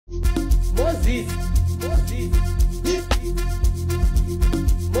Mozisi.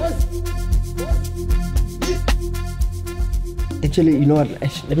 Actually, you know what?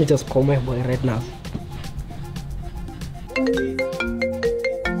 Let me just call my boy right now.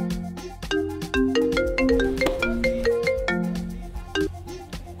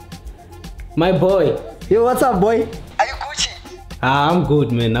 My boy. Yo, what's up, boy? Are you Gucci? I'm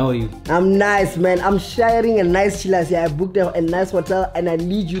good, man. How are you? I'm nice, man. I'm sharing a nice chillers here. I booked a nice hotel and I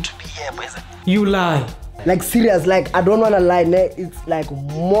need you to be here, boys. You lie. Like serious, like I don't wanna lie, ne? It's like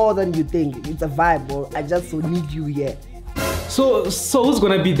more than you think. It's a vibe, bro. I just need you here. So who's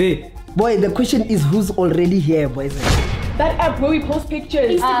gonna be there? Boy, the question is who's already here, boys? That app where we post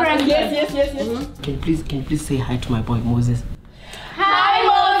pictures. Instagram. Yes. Mm-hmm. Can you please say hi to my boy Moses? Hi,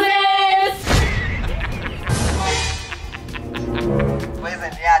 Moses! Boys,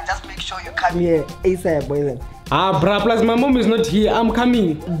 yeah, just make sure you come here ASAP, boys. Bruh, plus my mom is not here. I'm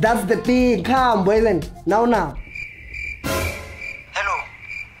coming. That's the thing. Come, boys. Now. Hello.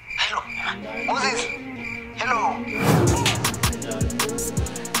 Moses. Hello.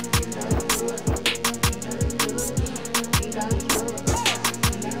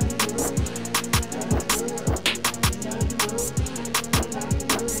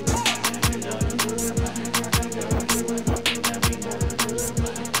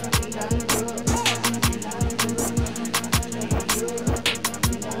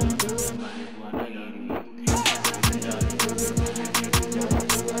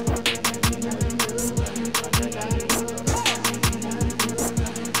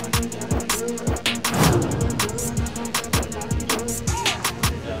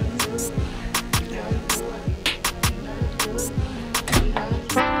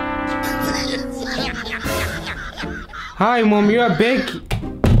 Hi, mom. You are back.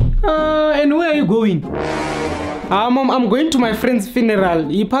 And where are you going? Mom, I'm going to my friend's funeral.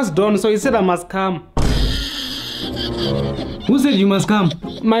 He passed on, so he said I must come. Who said you must come?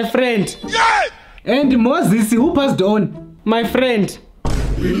 My friend. Yeah! And Mozisi, who passed on? My friend.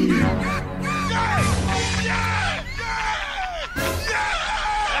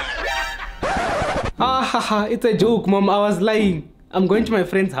 It's a joke, mom. I was lying. I'm going to my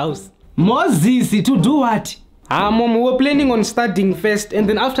friend's house. Mozisi, to do what? Mom, we were planning on studying first, and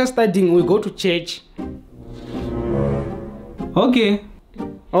then after studying, we go to church. Okay.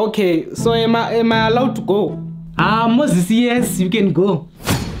 So am I allowed to go? Mozisi, yes, you can go.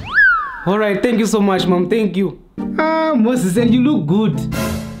 All right, thank you so much, mom. Thank you. Mozisi, and you look good.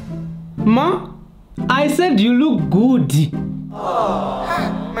 Ma, I said you look good.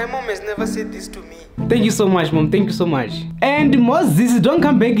 My mom has never said this to me. Thank you so much, mom. Thank you so much. And Mozisi, don't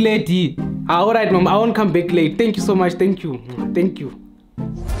come back late. Alright, mom. I won't come back late. Thank you so much. Thank you. Thank you.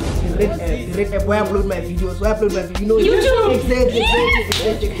 Direct app where I upload my videos. You know, YouTube. Exactly.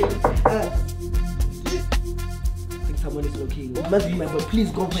 I think someone is looking. It must be my boy. Please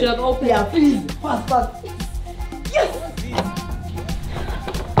go for it. Should I open? Yeah, please. Fast. Yes!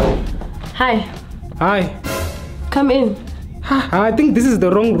 Hi. Come in. I think this is the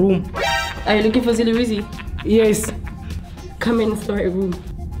wrong room. Are you looking for Zillewizzy? Yes. Come in, it's the right room.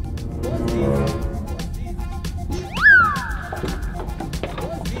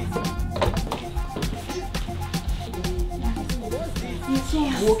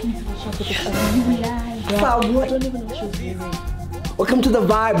 Walking to the shop with this Welcome to the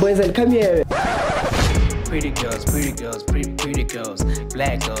vibe, boys, and come here. Pretty girls, black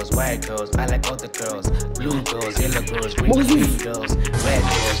girls, white girls, I like all the girls, blue girls, yellow girls, green girls, red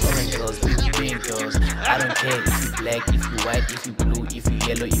girls, orange girls, green girls. I don't care if you black, if you white, if you blue, if you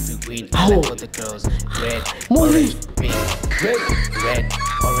yellow, if you green. I like all the girls, red, orange, pink, red,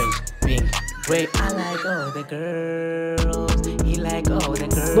 orange, pink, red. I like all the girls. He like all the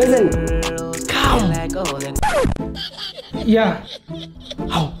girls. Listen, come. I like all the. Yeah.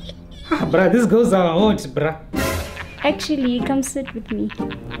 How? Bruh, these girls are hot, bruh. Actually, come sit with me.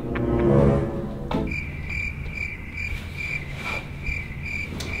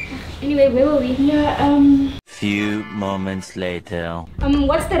 Anyway, where were we? Yeah, Few moments later.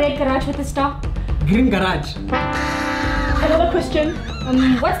 What's the red garage with the star? Green garage. another question.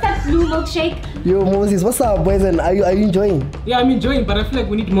 What's that blue milkshake? Yo, Moses, what's up, boys? And are you enjoying? Yeah, I'm enjoying, but I feel like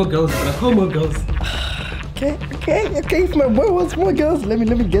we need more girls, bruh. How more girls? Okay. If my boy wants more girls, let me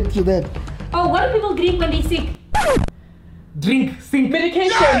get to that. Oh, what do people drink when they sick? Drink, sink.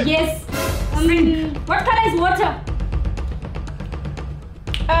 Medication. Yes. What color is water?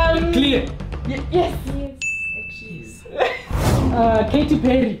 Clear. Yes. Katy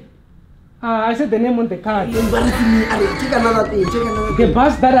Perry. I said the name on the card. You're embarrassing me. Check another thing. The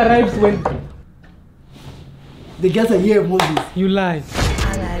bus that arrives when the girls are here, Moses. you lie.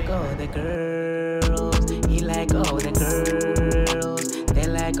 I like all the girls. He like all the girls. They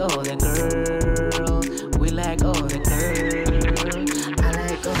like all the girls. We like all the girls. I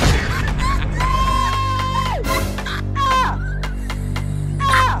like all the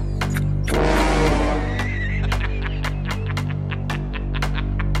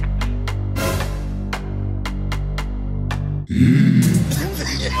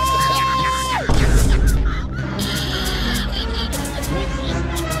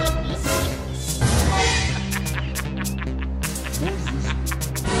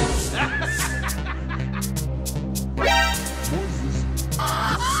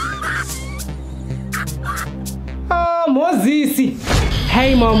Mozisi.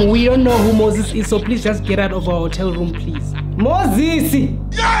 Hey mom, we don't know who Moses is, so please just get out of our hotel room, please. Mozisi.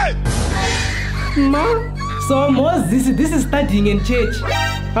 Ma? So Mozisi, this is studying in church.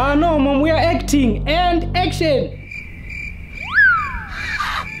 No mom, we are acting and action.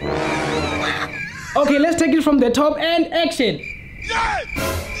 Okay, let's take it from the top and action.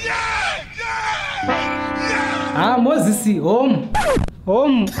 Mozisi, home.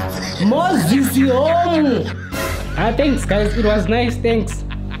 Mozisi, home. Thanks guys, it was nice, thanks.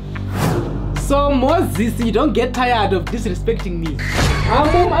 So Mozisi, don't get tired of disrespecting me.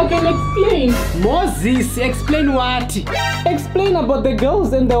 Mom, I can explain. Mozisi, explain what? Explain about the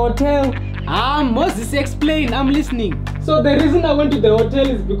girls in the hotel. Mozisi, explain, I'm listening. So the reason I went to the hotel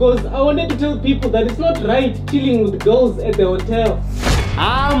is because I wanted to tell people that it's not right chilling with girls at the hotel.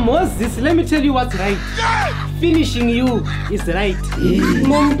 Mozisi, let me tell you what's right. Finishing you is right.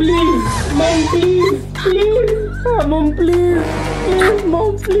 Mom, please. Mom, please. Please. Mom, please. Please,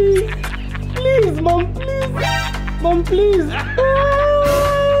 mom, please. Please, mom, please. Mom, please.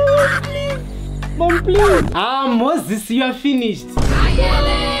 Please. Mom, please. Mozisi, you are finished.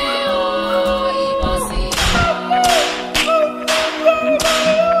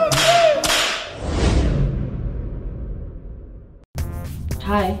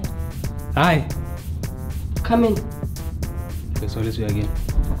 Hi. Hi. Come in. Okay, so let's do it again.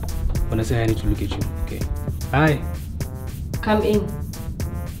 When I say hi, I need to look at you. Okay. Hi. Come in.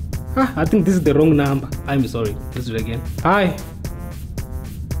 I think this is the wrong number. I'm sorry. Let's do it again. Hi.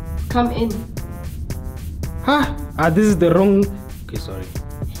 Come in. This is the wrong. Okay, sorry.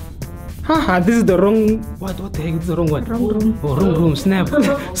 This is the wrong. What the heck? This is the wrong one. Wrong room. Oh, wrong room. Snap.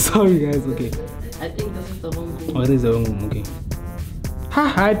 Sorry, guys. Okay. I think this is the wrong room. Oh, this is the wrong room. Okay.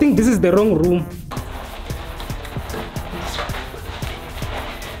 I think this is the wrong room.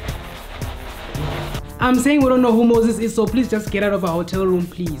 I'm saying we don't know who Moses is, so please just get out of our hotel room,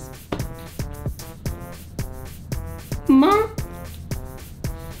 please. Ma?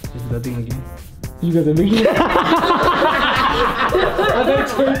 Is that thing again? You guys are making it.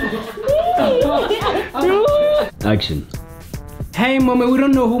 Action. Hey, mama, we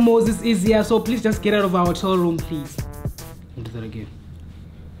don't know who Moses is here, so please just get out of our hotel room, please. Do that again.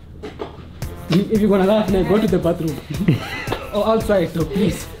 If you're gonna laugh, now go to the bathroom. Or outside, though,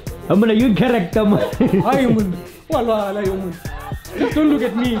 please. I'm gonna use character, man. Just don't look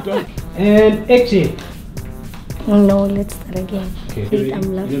at me, dog. And action. No, let's start again. Okay, wait,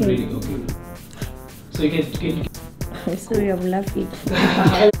 I'm laughing. Okay. So you can. I'm sorry, I'm laughing.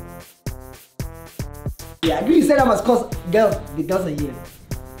 Yeah, you said I must cause girls. The girls are here.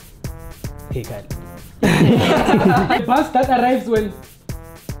 Hey, God. The bus that arrives when.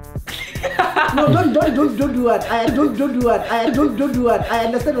 No, don't do that. Don't do that. Don't do that. I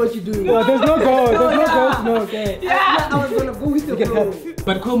understand what you're doing. No, there's no girls. There's no girls. No, okay. Yeah, I was gonna go with the flow.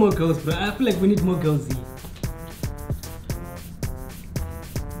 But call more girls, bro. I feel like we need more girls here.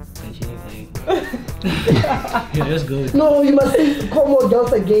 Yeah, let's go. No, you must say call more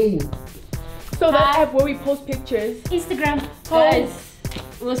girls again. So that app where we post pictures. Instagram. Guys,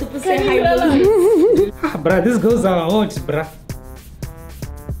 we're supposed to say hi. Bruh, these girls are hot, bruh.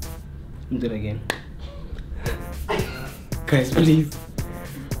 Do it again. Guys, please.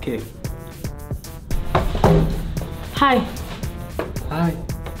 Okay. Hi. Hi.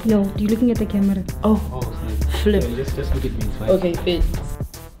 No, you're looking at the camera. Oh, flip. Yeah, just look at me, it's fine. Okay, fit.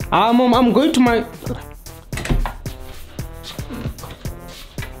 Mom, I'm going to my...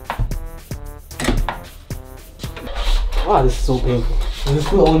 This is so painful. This is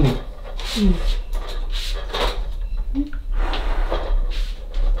still on me.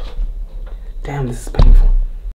 Damn, this is painful.